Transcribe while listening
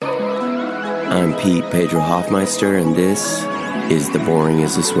I'm Pete Pedro Hoffmeister, and this is the Boring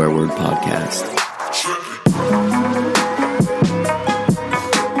is a Swear Word podcast.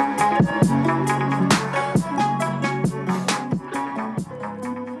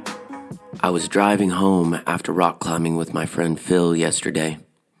 I was driving home after rock climbing with my friend Phil yesterday,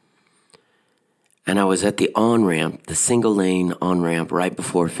 and I was at the on-ramp, the single-lane on-ramp right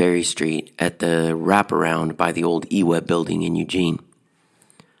before Ferry Street at the wraparound by the old E-Web building in Eugene.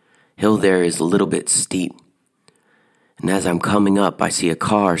 Hill there is a little bit steep, and as I'm coming up, I see a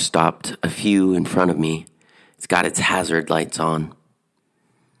car stopped a few in front of me. It's got its hazard lights on.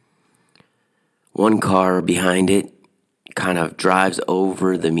 One car behind it kind of drives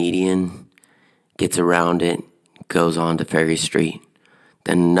over the median, gets around it, goes on to Ferry Street.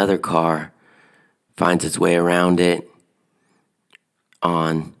 Then another car finds its way around it,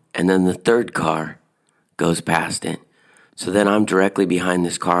 and then the third car goes past it. So then I'm directly behind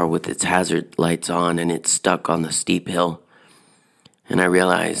this car with its hazard lights on, and it's stuck on the steep hill. And I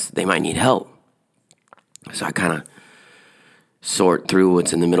realize they might need help. So I kind of sort through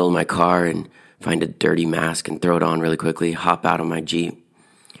what's in the middle of my car and find a dirty mask and throw it on really quickly, hop out of my Jeep,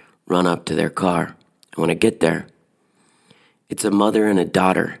 run up to their car. And when I get there, it's a mother and a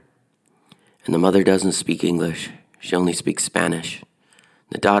daughter. And the mother doesn't speak English. She only speaks Spanish.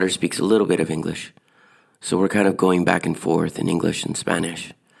 The daughter speaks a little bit of English. So we're kind of going back and forth in English and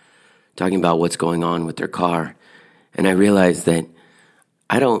Spanish, talking about what's going on with their car. And I realized that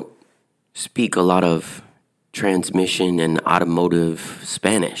I don't speak a lot of transmission and automotive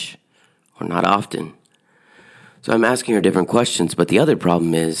Spanish, or not often. So I'm asking her different questions, but the other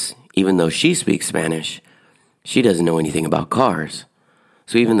problem is, even though she speaks Spanish, she doesn't know anything about cars.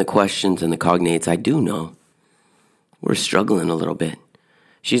 So even the questions and the cognates I do know, we're struggling a little bit.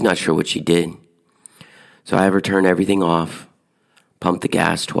 She's not sure what she did. So I have her turn everything off, pump the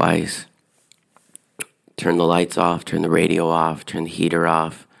gas twice, turn the lights off, turn the radio off, turn the heater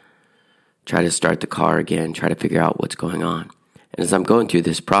off, try to start the car again, try to figure out what's going on. And as I'm going through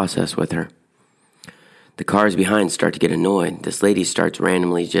this process with her, the cars behind start to get annoyed. This lady starts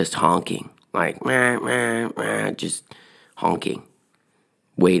randomly just honking, like, meh, meh, meh, just honking,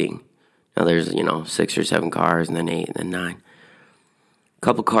 waiting. Now there's, 6 or 7 cars, and then 8, and then 9. A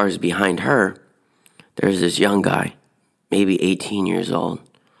couple cars behind her, there's this young guy, maybe 18 years old,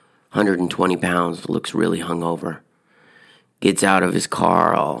 120 pounds, looks really hungover. Gets out of his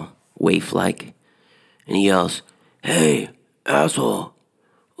car all waif-like, and he yells, "Hey, asshole,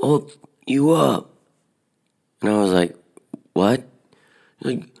 I'll you up." And I was like, "What?"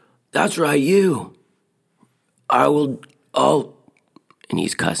 He's like, "That's right, you. I'll..." And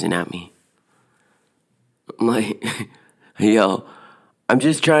he's cussing at me. I'm like, "Yo, I'm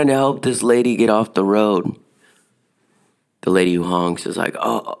just trying to help this lady get off the road." The lady who honks is like,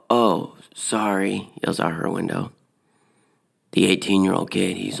 oh, sorry, yells out her window. The 18-year-old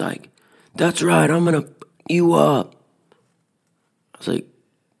kid, he's like, "That's right, I'm gonna you up." I was like,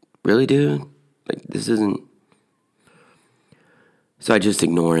 "Really, dude? Like, this isn't..." So I just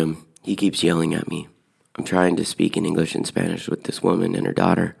ignore him. He keeps yelling at me. I'm trying to speak in English and Spanish with this woman and her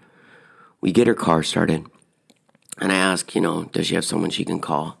daughter. We get her car started. And I ask, does she have someone she can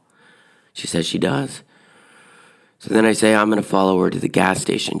call? She says she does. So then I say I'm going to follow her to the gas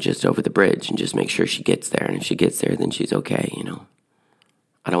station just over the bridge and just make sure she gets there. And if she gets there, then she's okay,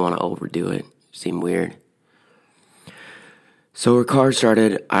 I don't want to overdo it. Seem weird. So her car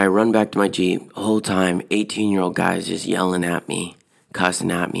started. I run back to my Jeep. The whole time, 18-year-old guy's just yelling at me,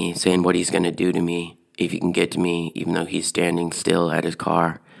 cussing at me, saying what he's going to do to me if he can get to me, even though he's standing still at his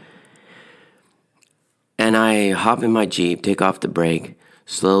car. And I hop in my Jeep, take off the brake,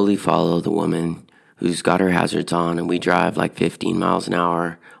 slowly follow the woman who's got her hazards on, and we drive like 15 miles an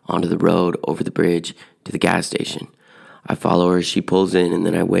hour onto the road, over the bridge, to the gas station. I follow her, she pulls in, and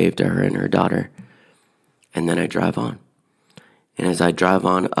then I wave to her and her daughter. And then I drive on. And as I drive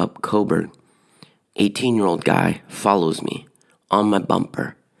on up Coburg, 18-year-old guy follows me on my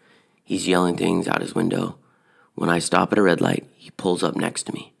bumper. He's yelling things out his window. When I stop at a red light, he pulls up next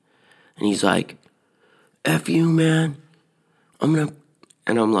to me. And he's like, "F you, man.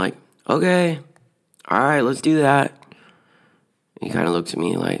 And I'm like, okay, all right, let's do that." He kind of looks at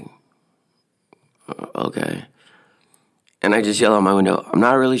me like, okay. And I just yell out my window, "I'm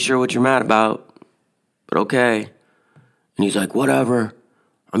not really sure what you're mad about, but okay." And he's like, "Whatever.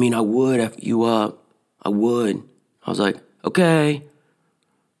 I mean, I would F you up. I would." I was like, okay.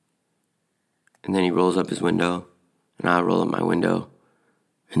 And then he rolls up his window, and I roll up my window,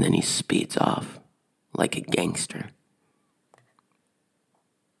 and then he speeds off like a gangster.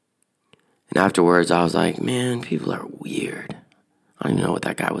 And afterwards, I was like, man, people are weird. I don't even know what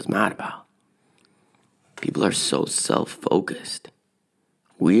that guy was mad about. People are so self-focused,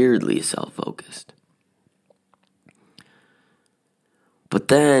 weirdly self-focused. But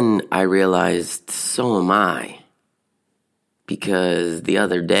then I realized so am I, because the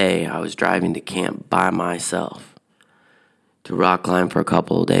other day I was driving to camp by myself, to rock climb for a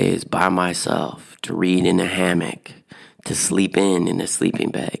couple of days by myself, to read in a hammock, to sleep in a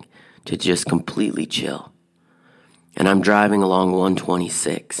sleeping bag, to just completely chill. And I'm driving along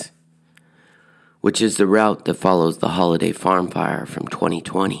 126, which is the route that follows the Holiday Farm Fire from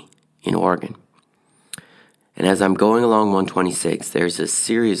 2020 in Oregon. And as I'm going along 126, there's a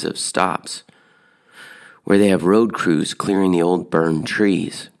series of stops where they have road crews clearing the old burned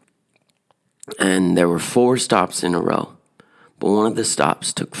trees. And there were 4 stops in a row, but one of the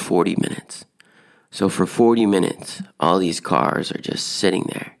stops took 40 minutes. So for 40 minutes, all these cars are just sitting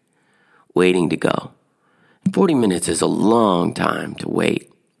there, waiting to go. 40 minutes is a long time to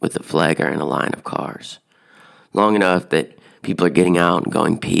wait with a flagger and a line of cars. Long enough that people are getting out and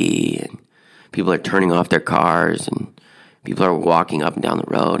going pee, and people are turning off their cars, and people are walking up and down the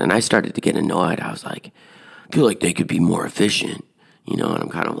road. And I started to get annoyed. I was like, I feel like they could be more efficient, and I'm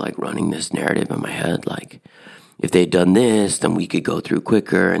kind of like running this narrative in my head, like, if they'd done this, then we could go through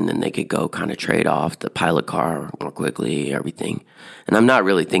quicker, and then they could go kind of trade off the pilot car more quickly, everything. And I'm not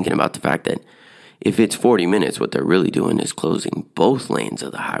really thinking about the fact that if it's 40 minutes, what they're really doing is closing both lanes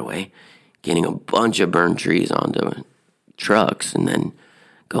of the highway, getting a bunch of burned trees onto trucks, and then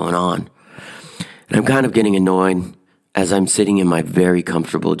going on. And I'm kind of getting annoyed as I'm sitting in my very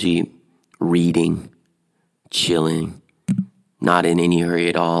comfortable Jeep, reading, chilling, not in any hurry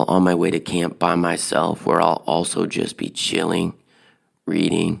at all, on my way to camp by myself, where I'll also just be chilling,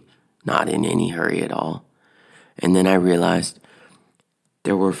 reading, not in any hurry at all. And then I realized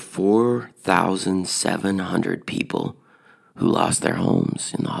there were 4,700 people who lost their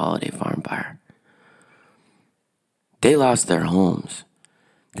homes in the Holiday Farm Fire. They lost their homes.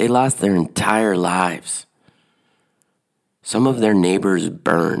 They lost their entire lives. Some of their neighbors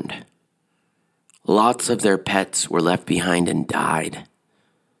burned. Lots of their pets were left behind and died.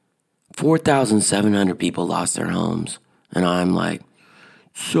 4,700 people lost their homes. And I'm like,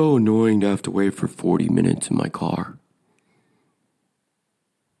 so annoying to have to wait for 40 minutes in my car.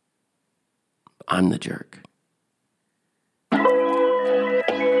 I'm the jerk.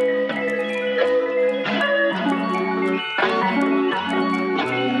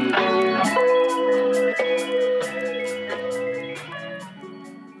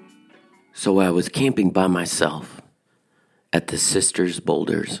 So I was camping by myself at the Sisters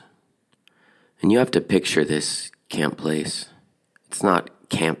Boulders. And you have to picture this camp place. It's not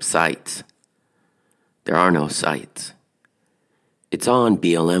campsites. There are no sites. It's on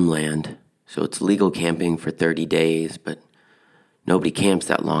BLM land, so it's legal camping for 30 days, but nobody camps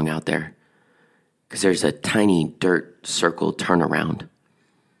that long out there because there's a tiny dirt circle turnaround.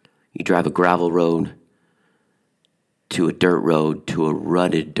 You drive a gravel road to a dirt road to a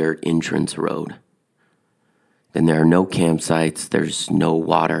rutted dirt entrance road. Then there are no campsites, there's no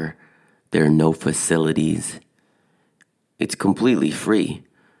water, there are no facilities. It's completely free.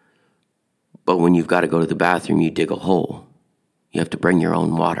 But when you've got to go to the bathroom, you dig a hole. You have to bring your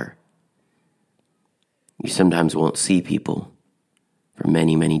own water. You sometimes won't see people for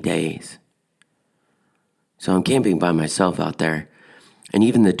many, many days. So I'm camping by myself out there, and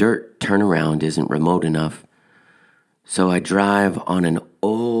even the dirt turnaround isn't remote enough. So I drive on an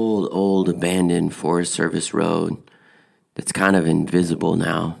old abandoned Forest Service road that's kind of invisible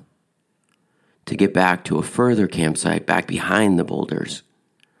now to get back to a further campsite back behind the boulders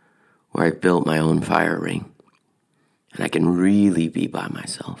where I've built my own fire ring. And I can really be by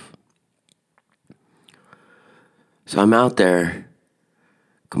myself. So I'm out there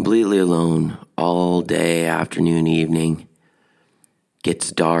completely alone all day, afternoon, evening.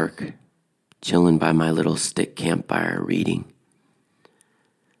 Gets dark, chilling by my little stick campfire reading.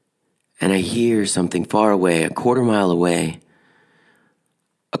 And I hear something far away, a quarter mile away.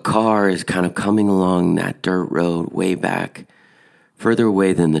 A car is kind of coming along that dirt road way back, further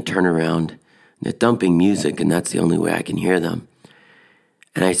away than the turnaround. They're dumping music, and that's the only way I can hear them.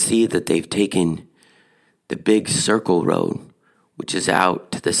 And I see that they've taken the big circle road, which is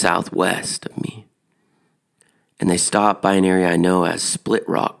out to the southwest of me. And they stop by an area I know as Split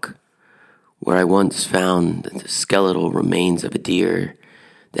Rock, where I once found the skeletal remains of a deer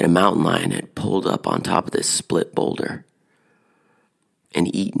that a mountain lion had pulled up on top of this split boulder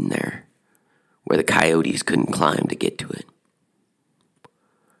and eaten there, where the coyotes couldn't climb to get to it.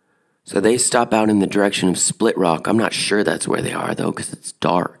 So they stop out in the direction of Split Rock. I'm not sure that's where they are, though, because it's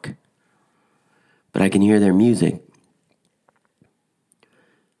dark. But I can hear their music.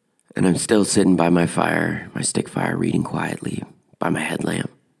 And I'm still sitting by my fire, my stick fire, reading quietly by my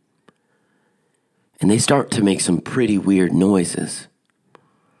headlamp. And they start to make some pretty weird noises.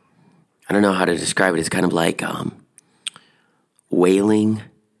 I don't know how to describe it. It's kind of like wailing,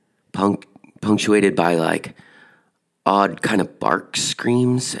 punctuated by like odd kind of bark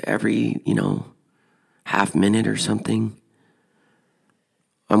screams every, half minute or something.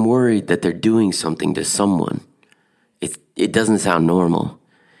 I'm worried that they're doing something to someone. It doesn't sound normal.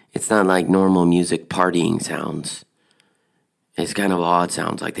 It's not like normal music partying sounds. It's kind of odd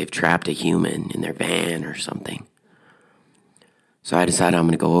sounds, like they've trapped a human in their van or something. So I decide I'm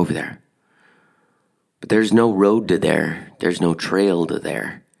going to go over there. But there's no road to there. There's no trail to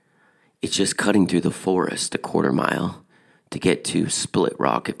there. It's just cutting through the forest a quarter mile to get to Split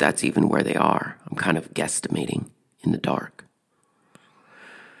Rock, if that's even where they are. I'm kind of guesstimating in the dark.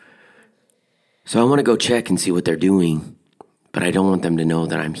 So I want to go check and see what they're doing, but I don't want them to know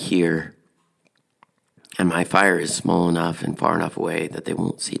that I'm here. And my fire is small enough and far enough away that they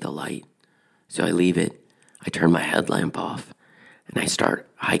won't see the light. So I leave it, I turn my headlamp off, and I start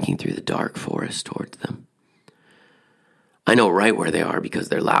hiking through the dark forest towards them. I know right where they are because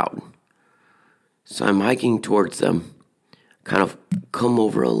they're loud. So I'm hiking towards them, kind of come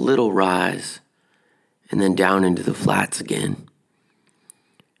over a little rise, and then down into the flats again.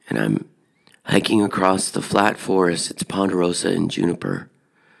 And I'm hiking across the flat forest. It's ponderosa and juniper.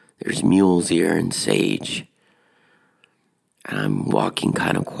 There's mule's ear and sage. And I'm walking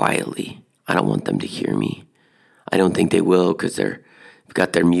kind of quietly. I don't want them to hear me. I don't think they will because they've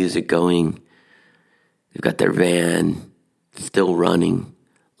got their music going. They've got their van still running,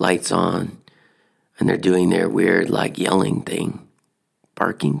 lights on. And they're doing their weird, like, yelling thing,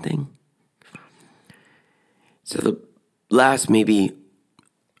 barking thing. So the last maybe,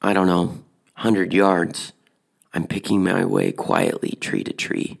 100 yards, I'm picking my way quietly, tree to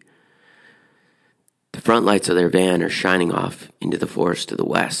tree. The front lights of their van are shining off into the forest to the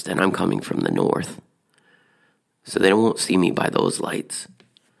west, and I'm coming from the north. So they won't see me by those lights.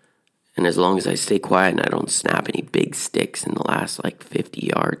 And as long as I stay quiet and I don't snap any big sticks in the last, 50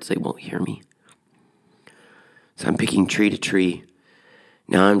 yards, they won't hear me. So I'm picking tree to tree.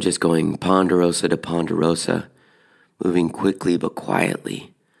 Now I'm just going ponderosa to ponderosa, moving quickly but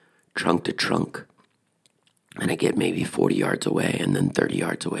quietly, trunk to trunk. And I get maybe 40 yards away, and then 30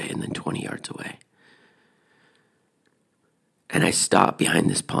 yards away, and then 20 yards away. And I stop behind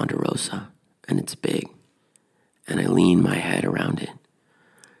this ponderosa, and it's big. And I lean my head around it.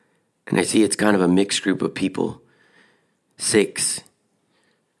 And I see it's kind of a mixed group of people. 6.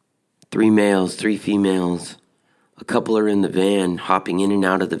 3 males, 3 females. A couple are in the van, hopping in and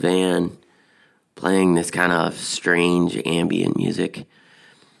out of the van, playing this kind of strange ambient music.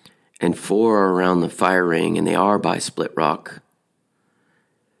 And 4 are around the fire ring, and they are by Split Rock.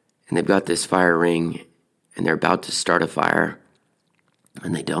 And they've got this fire ring, and they're about to start a fire,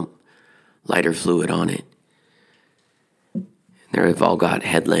 and they dump lighter fluid on it. And they've all got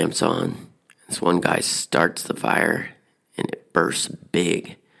headlamps on. This one guy starts the fire, and it bursts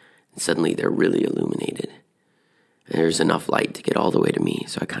big, and suddenly they're really illuminated. And there's enough light to get all the way to me,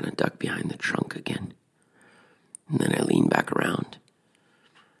 so I kind of duck behind the trunk again. And then I lean back around.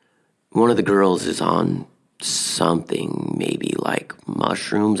 One of the girls is on something, maybe like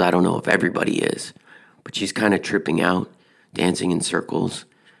mushrooms. I don't know if everybody is, but she's kind of tripping out, dancing in circles.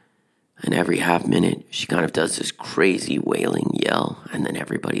 And every half minute, she kind of does this crazy wailing yell, and then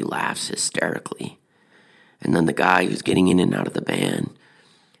everybody laughs hysterically. And then the guy who's getting in and out of the van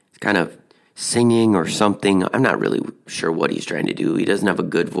is kind of singing or something. I'm not really sure what he's trying to do. He doesn't have a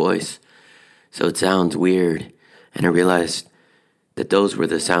good voice, so it sounds weird. And I realized that those were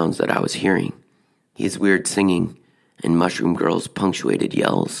the sounds that I was hearing. His weird singing and Mushroom Girl's punctuated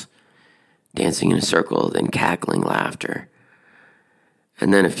yells, dancing in a circle, then cackling laughter.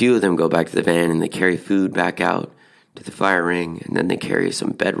 And then a few of them go back to the van and they carry food back out to the fire ring, and then they carry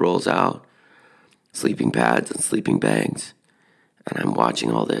some bedrolls out, sleeping pads and sleeping bags. And I'm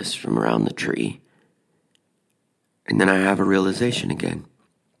watching all this from around the tree. And then I have a realization again.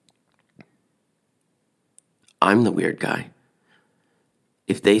 I'm the weird guy.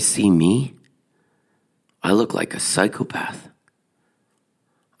 If they see me, I look like a psychopath.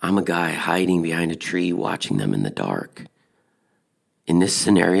 I'm a guy hiding behind a tree watching them in the dark. In this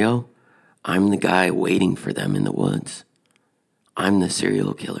scenario, I'm the guy waiting for them in the woods. I'm the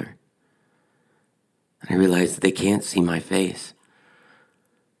serial killer. And I realize they can't see my face.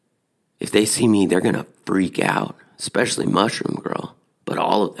 If they see me, they're going to freak out, especially Mushroom Girl, but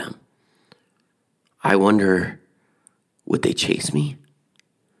all of them. I wonder, would they chase me?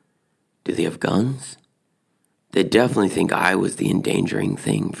 Do they have guns? They definitely think I was the endangering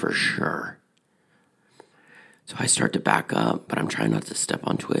thing for sure. So I start to back up, but I'm trying not to step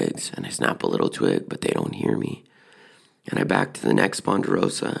on twigs, and I snap a little twig, but they don't hear me. And I back to the next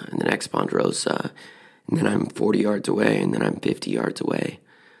ponderosa, and the next ponderosa, and then I'm 40 yards away, and then I'm 50 yards away.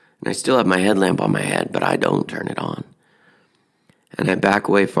 And I still have my headlamp on my head, but I don't turn it on. And I back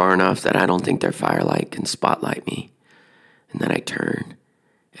away far enough that I don't think their firelight can spotlight me. And then I turn,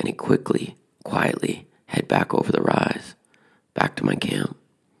 and I quietly head back over the rise, back to my camp,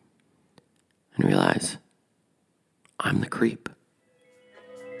 and realize I'm the creep.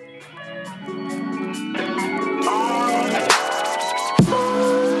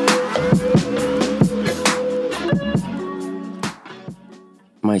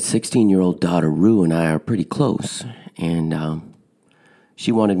 My 16-year-old daughter, Rue, and I are pretty close, and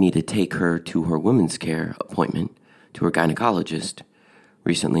she wanted me to take her to her women's care appointment, to her gynecologist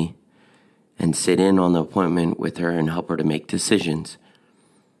recently, and sit in on the appointment with her and help her to make decisions.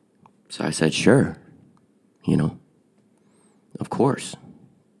 So I said, sure, of course,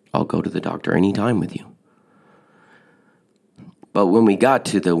 I'll go to the doctor anytime with you. But when we got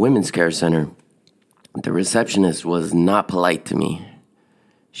to the women's care center, the receptionist was not polite to me.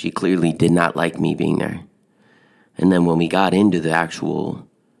 She clearly did not like me being there. And then when we got into the actual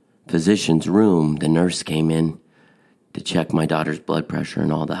physician's room, the nurse came in to check my daughter's blood pressure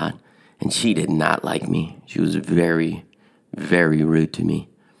and all that. And she did not like me. She was very, very rude to me.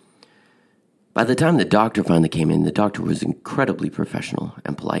 By the time the doctor finally came in, the doctor was incredibly professional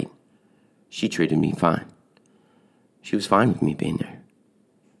and polite. She treated me fine. She was fine with me being there.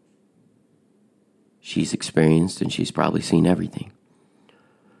 She's experienced and she's probably seen everything.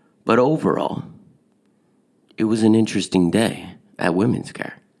 But overall, it was an interesting day at women's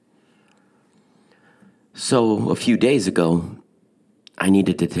care. So a few days ago, I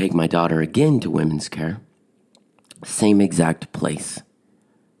needed to take my daughter again to women's care. Same exact place.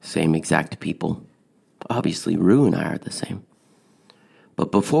 Same exact people. Obviously, Rue and I are the same.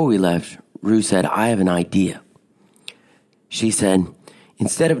 But before we left, Rue said, I have an idea. She said,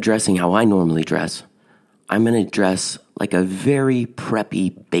 instead of dressing how I normally dress, I'm going to dress like a very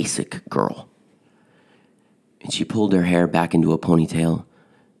preppy, basic girl. And she pulled her hair back into a ponytail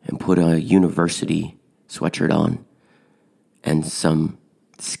and put a university sweatshirt on and some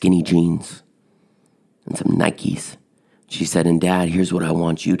skinny jeans and some Nikes. She said, and Dad, here's what I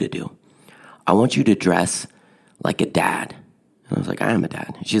want you to do. I want you to dress like a dad. And I was like, I am a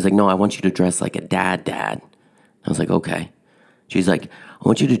dad. She's like, no, I want you to dress like a dad. I was like, okay. She's like, I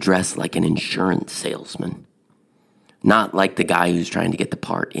want you to dress like an insurance salesman. Not like the guy who's trying to get the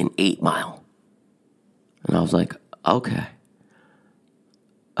part in 8 Mile. And I was like, okay.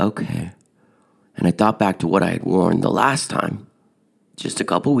 And I thought back to what I had worn the last time, just a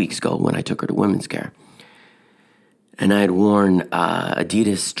couple weeks ago when I took her to women's care. And I had worn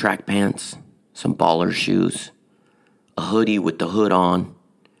Adidas track pants, some baller shoes, a hoodie with the hood on,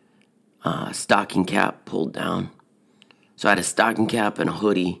 stocking cap pulled down. So I had a stocking cap and a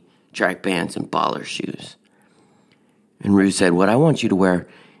hoodie, track pants, and baller shoes. And Rue said, what I want you to wear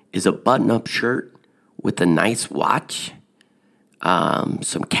is a button-up shirt with a nice watch,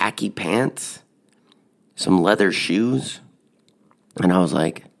 some khaki pants, some leather shoes. And I was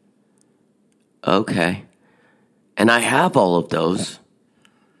like, okay. And I have all of those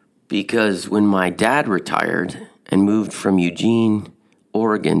because when my dad retired and moved from Eugene,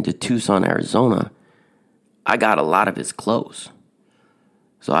 Oregon to Tucson, Arizona, I got a lot of his clothes.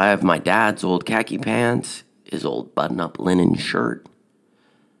 So I have my dad's old khaki pants, his old button-up linen shirt.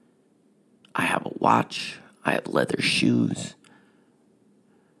 I have a watch. I have leather shoes.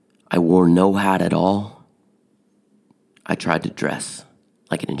 I wore no hat at all. I tried to dress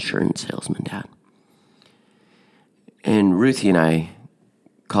like an insurance salesman, Dad. And Ruthie and I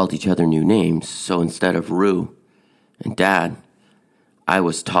called each other new names. So instead of Rue and Dad, I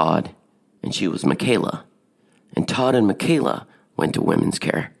was Todd and she was Michaela. And Todd and Michaela went to women's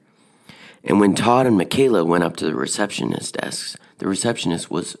care. And when Todd and Michaela went up to the receptionist desks, the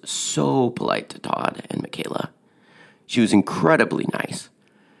receptionist was so polite to Todd and Michaela. She was incredibly nice.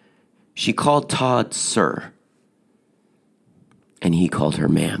 She called Todd sir, and he called her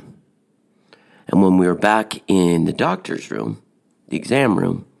ma'am. And when we were back in the doctor's room, the exam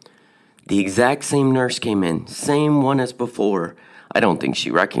room, the exact same nurse came in, same one as before. I don't think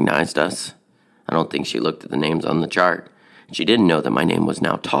she recognized us. I don't think she looked at the names on the chart. She didn't know that my name was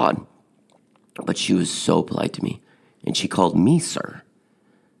now Todd. But she was so polite to me. And she called me sir.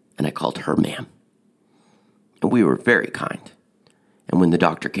 And I called her ma'am. And we were very kind. And when the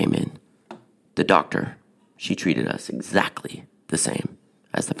doctor came in, she treated us exactly the same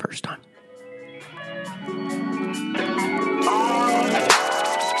as the first time.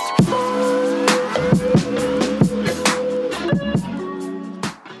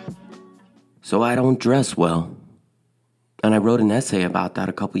 So I don't dress well. And I wrote an essay about that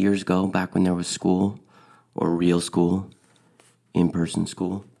a couple years ago, back when there was school, or real school, in-person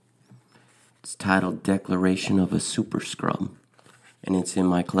school. It's titled Declaration of a Super Scrub, and it's in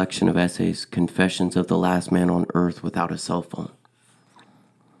my collection of essays, Confessions of the Last Man on Earth Without a Cell Phone.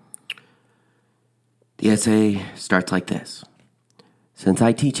 The essay starts like this. Since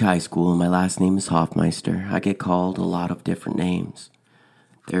I teach high school and my last name is Hoffmeister, I get called a lot of different names.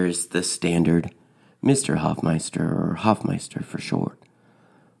 There's the standard Mr. Hoffmeister or Hoffmeister for short.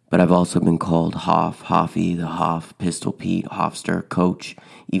 But I've also been called Hoff, Hoffy, the Hoff, Pistol Pete, Hofster, Coach,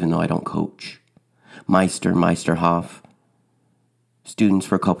 even though I don't coach. Meister, Meisterhoff. Students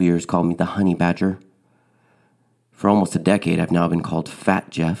for a couple years called me the Honey Badger. For almost a decade, I've now been called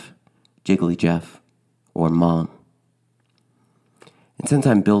Fat Jeff, Jiggly Jeff, or Mom. And since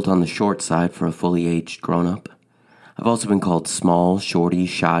I'm built on the short side for a fully aged grown-up, I've also been called Small, Shorty,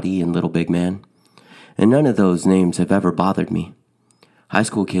 Shoddy, and Little Big Man. And none of those names have ever bothered me. High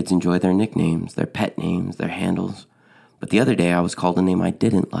school kids enjoy their nicknames, their pet names, their handles. But the other day, I was called a name I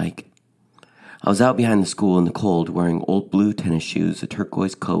didn't like. I was out behind the school in the cold wearing old blue tennis shoes, a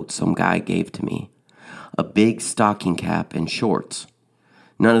turquoise coat some guy gave to me, a big stocking cap, and shorts.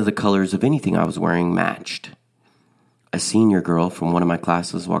 None of the colors of anything I was wearing matched. A senior girl from one of my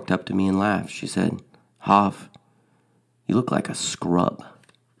classes walked up to me and laughed. She said, "Hoff, you look like a scrub."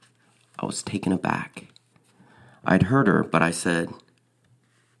 I was taken aback. I'd heard her, but I said,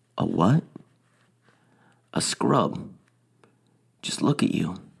 "A what?" "A scrub. Just look at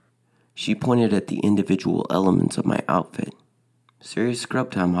you." She pointed at the individual elements of my outfit. "Serious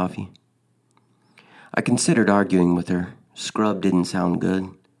scrub time, Hoffy." I considered arguing with her. Scrub didn't sound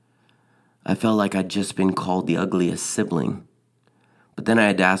good. I felt like I'd just been called the ugliest sibling. But then I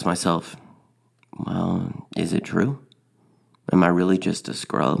had to ask myself, well, is it true? Am I really just a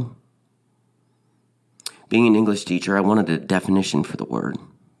scrub? Being an English teacher, I wanted a definition for the word,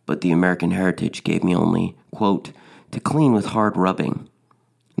 but the American Heritage gave me only, quote, "to clean with hard rubbing."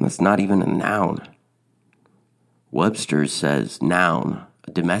 And that's not even a noun. Webster's says, noun,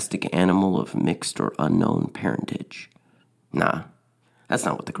 a domestic animal of mixed or unknown parentage. Nah, that's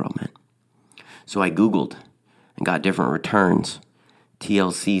not what the girl meant. So I Googled and got different returns.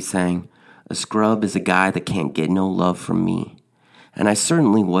 TLC saying, "A scrub is a guy that can't get no love from me." And I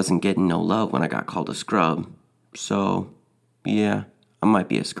certainly wasn't getting no love when I got called a scrub. So, yeah, I might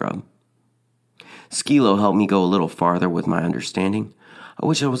be a scrub. Skilo helped me go a little farther with my understanding. "I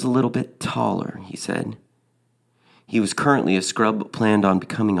wish I was a little bit taller," he said. He was currently a scrub but planned on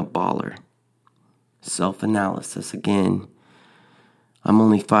becoming a baller. Self-analysis again. I'm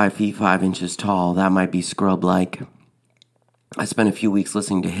only 5 feet 5 inches tall. That might be scrub-like. I spent a few weeks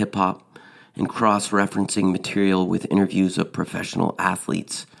listening to hip-hop and cross-referencing material with interviews of professional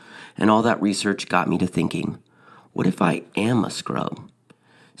athletes, and all that research got me to thinking, what if I am a scrub?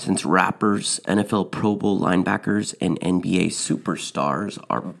 Since rappers, NFL Pro Bowl linebackers, and NBA superstars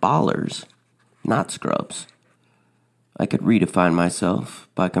are ballers, not scrubs. I could redefine myself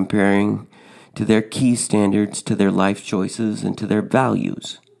by comparing to their key standards, to their life choices, and to their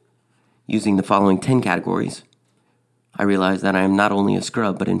values. Using the following 10 categories, I realized that I am not only a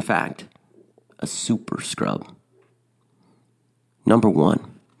scrub, but in fact, a super scrub. Number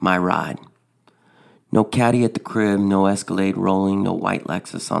 1, my ride. No caddy at the crib, no Escalade rolling, no white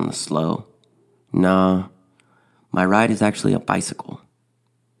Lexus on the slow. Nah, my ride is actually a bicycle.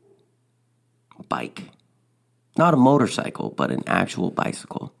 Bike. Not a motorcycle, but an actual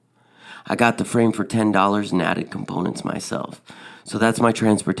bicycle. I got the frame for $10 and added components myself. So that's my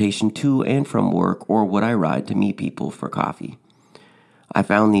transportation to and from work or what I ride to meet people for coffee. I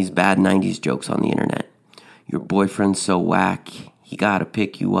found these bad 90s jokes on the internet. Your boyfriend's so whack, he gotta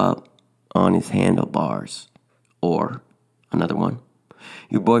pick you up on his handlebars. Or, another one,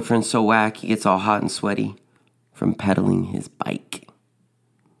 your boyfriend's so whack, he gets all hot and sweaty from pedaling his bike.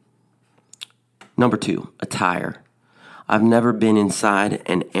 Number 2, attire. I've never been inside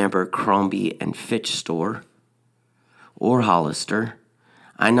an Abercrombie and Fitch store or Hollister.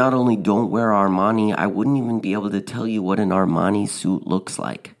 I not only don't wear Armani, I wouldn't even be able to tell you what an Armani suit looks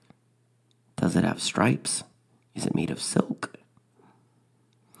like. Does it have stripes? Is it made of silk?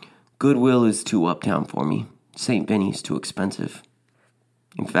 Goodwill is too uptown for me. St. Benny's too expensive.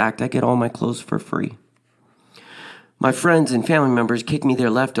 In fact, I get all my clothes for free. My friends and family members kick me their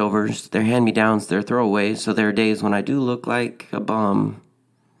leftovers, their hand-me-downs, their throwaways, so there are days when I do look like a bum.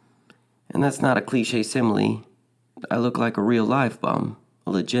 And that's not a cliche simile. I look like a real-life bum, a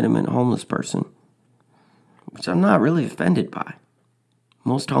legitimate homeless person, which I'm not really offended by.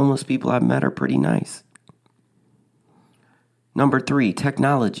 Most homeless people I've met are pretty nice. Number 3,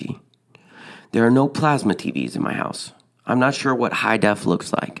 technology. There are no plasma TVs in my house. I'm not sure what high def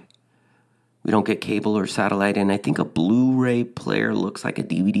looks like. We don't get cable or satellite, and I think a Blu-ray player looks like a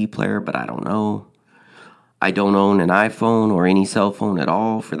DVD player, but I don't know. I don't own an iPhone or any cell phone at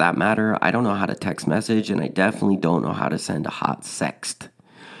all, for that matter. I don't know how to text message, and I definitely don't know how to send a hot sext.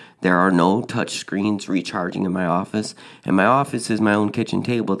 There are no touch screens recharging in my office, and my office is my own kitchen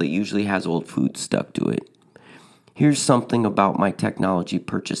table that usually has old food stuck to it. Here's something about my technology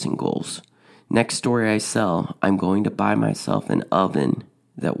purchasing goals. Next story I sell, I'm going to buy myself an oven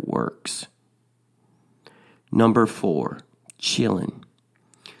that works. Number 4, chillin'.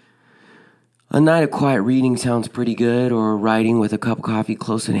 A night of quiet reading sounds pretty good, or writing with a cup of coffee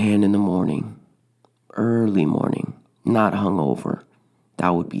close at hand in the morning. Early morning, not hungover.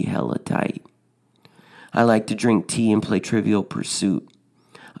 That would be hella tight. I like to drink tea and play Trivial Pursuit.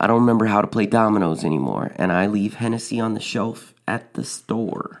 I don't remember how to play dominoes anymore, and I leave Hennessy on the shelf at the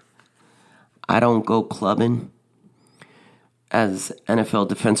store. I don't go clubbing. As NFL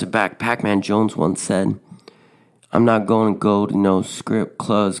defensive back Pac-Man Jones once said, I'm not going to go to no strip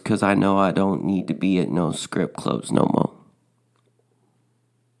clubs because I know I don't need to be at no strip clubs no more.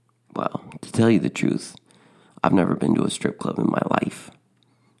 Well, to tell you the truth, I've never been to a strip club in my life.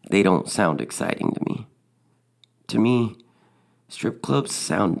 They don't sound exciting to me. To me, strip clubs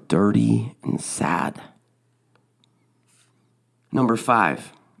sound dirty and sad. Number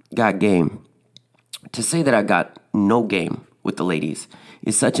 5, got game. To say that I got no game with the ladies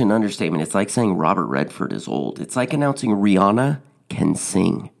is such an understatement. It's like saying Robert Redford is old. It's like announcing Rihanna can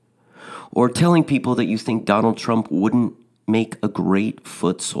sing. Or telling people that you think Donald Trump wouldn't make a great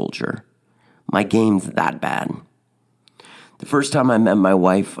foot soldier. My game's that bad. The first time I met my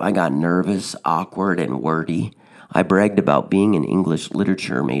wife, I got nervous, awkward, and wordy. I bragged about being an English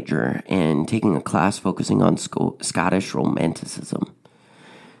literature major and taking a class focusing on Scottish romanticism.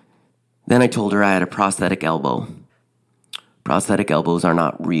 Then I told her I had a prosthetic elbow. Prosthetic elbows are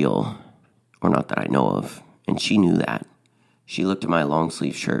not real, or not that I know of, and she knew that. She looked at my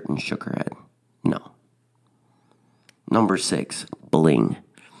long-sleeve shirt and shook her head. No. Number 6, bling.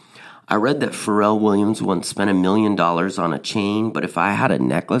 I read that Pharrell Williams once spent $1 million on a chain, but if I had a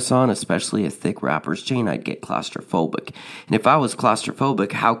necklace on, especially a thick rapper's chain, I'd get claustrophobic. And if I was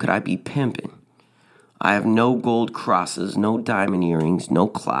claustrophobic, how could I be pimping? I have no gold crosses, no diamond earrings, no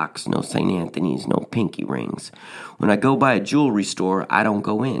clocks, no St. Anthony's, no pinky rings. When I go by a jewelry store, I don't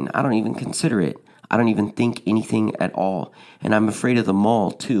go in. I don't even consider it. I don't even think anything at all. And I'm afraid of the mall,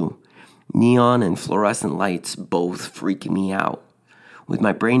 too. Neon and fluorescent lights both freak me out. With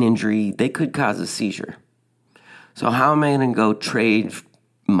my brain injury, they could cause a seizure. So how am I going to go trade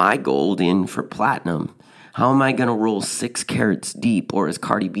my gold in for platinum? How am I going to roll 6 carats deep, or as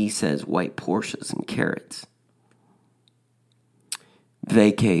Cardi B says, white Porsches and carrots?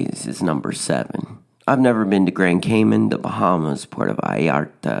 Vacays is number 7. I've never been to Grand Cayman, the Bahamas, Puerto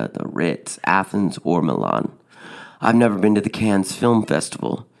Vallarta, the Ritz, Athens, or Milan. I've never been to the Cannes Film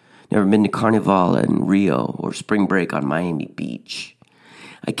Festival. Never been to Carnival in Rio or spring break on Miami Beach.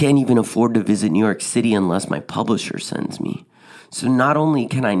 I can't even afford to visit New York City unless my publisher sends me. So not only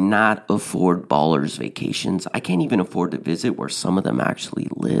can I not afford ballers' vacations, I can't even afford to visit where some of them actually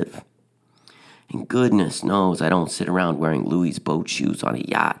live. And goodness knows I don't sit around wearing Louis boat shoes on a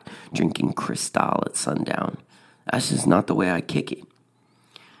yacht, drinking Cristal at sundown. That's just not the way I kick it.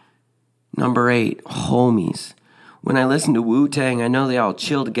 Number 8, homies. When I listen to Wu-Tang, I know they all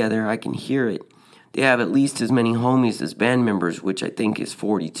chill together. I can hear it. They have at least as many homies as band members, which I think is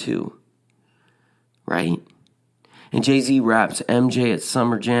 42. Right? And Jay-Z raps MJ at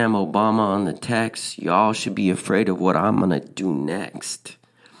Summer Jam, Obama on the text. Y'all should be afraid of what I'm gonna do next.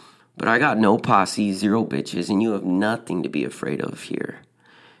 But I got no posse, 0 bitches, and you have nothing to be afraid of here.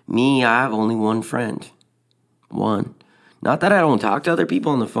 Me, I have only one friend. One. Not that I don't talk to other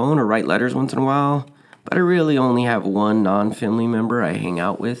people on the phone or write letters once in a while, but I really only have one non-family member I hang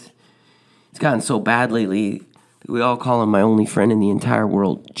out with. It's gotten so bad lately that we all call him my only friend in the entire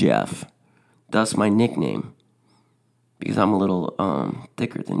world, Jeff. Thus my nickname. Because I'm a little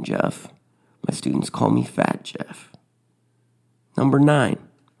thicker than Jeff. My students call me Fat Jeff. Number 9,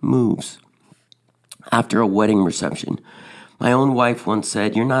 moves. After a wedding reception, my own wife once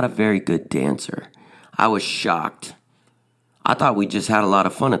said, "You're not a very good dancer." I was shocked. I thought we just had a lot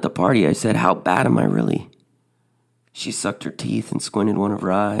of fun at the party. I said, "How bad am I really?" She sucked her teeth and squinted one of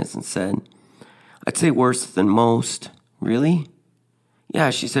her eyes and said, "I'd say worse than most." "Really?" "Yeah,"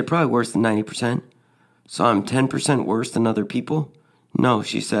 she said, "probably worse than 90%. So I'm 10% worse than other people?" "No,"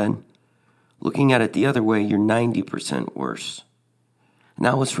 she said. "Looking at it the other way, you're 90% worse." And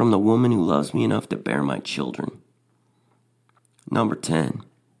that was from the woman who loves me enough to bear my children. Number 10,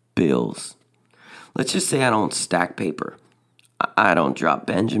 bills. Let's just say I don't stack paper. I don't drop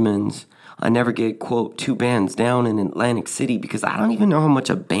Benjamins. I never get, quote, 2 bands down in Atlantic City because I don't even know how much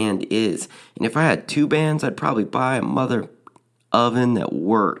a band is. And if I had 2 bands, I'd probably buy a mother oven that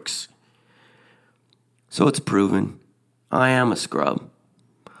works. So it's proven. I am a scrub.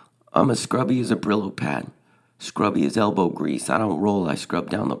 I'm as scrubby as a Brillo pad. Scrubby as elbow grease. I don't roll, I scrub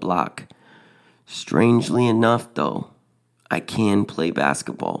down the block. Strangely enough, though, I can play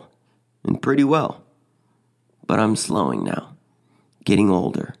basketball. And pretty well. But I'm slowing now. Getting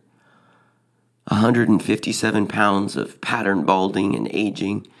older. 157 pounds of pattern balding and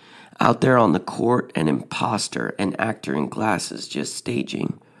aging. Out there on the court, an imposter, an actor in glasses just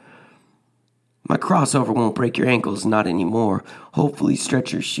staging. My crossover won't break your ankles, not anymore. Hopefully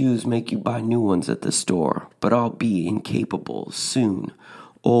stretch your shoes, make you buy new ones at the store. But I'll be incapable soon.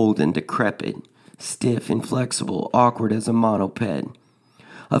 Old and decrepit. Stiff, inflexible, awkward as a monoped.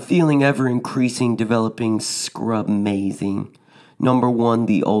 A feeling ever increasing, developing, scrub-mazing. Number 1,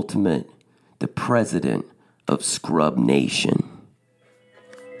 the ultimate. The president of Scrub Nation.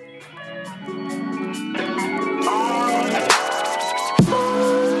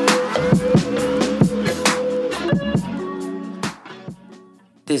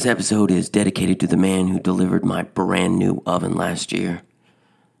 This episode is dedicated to the man who delivered my brand new oven last year.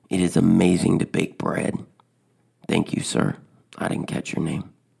 It is amazing to bake bread. Thank you, sir. I didn't catch your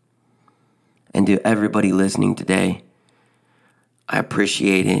name. And to everybody listening today, I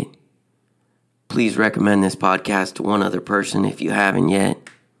appreciate it. Please recommend this podcast to one other person if you haven't yet.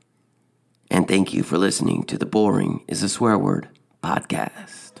 And thank you for listening to the Boring is a Swear Word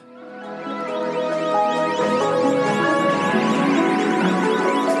podcast.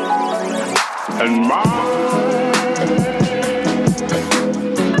 And my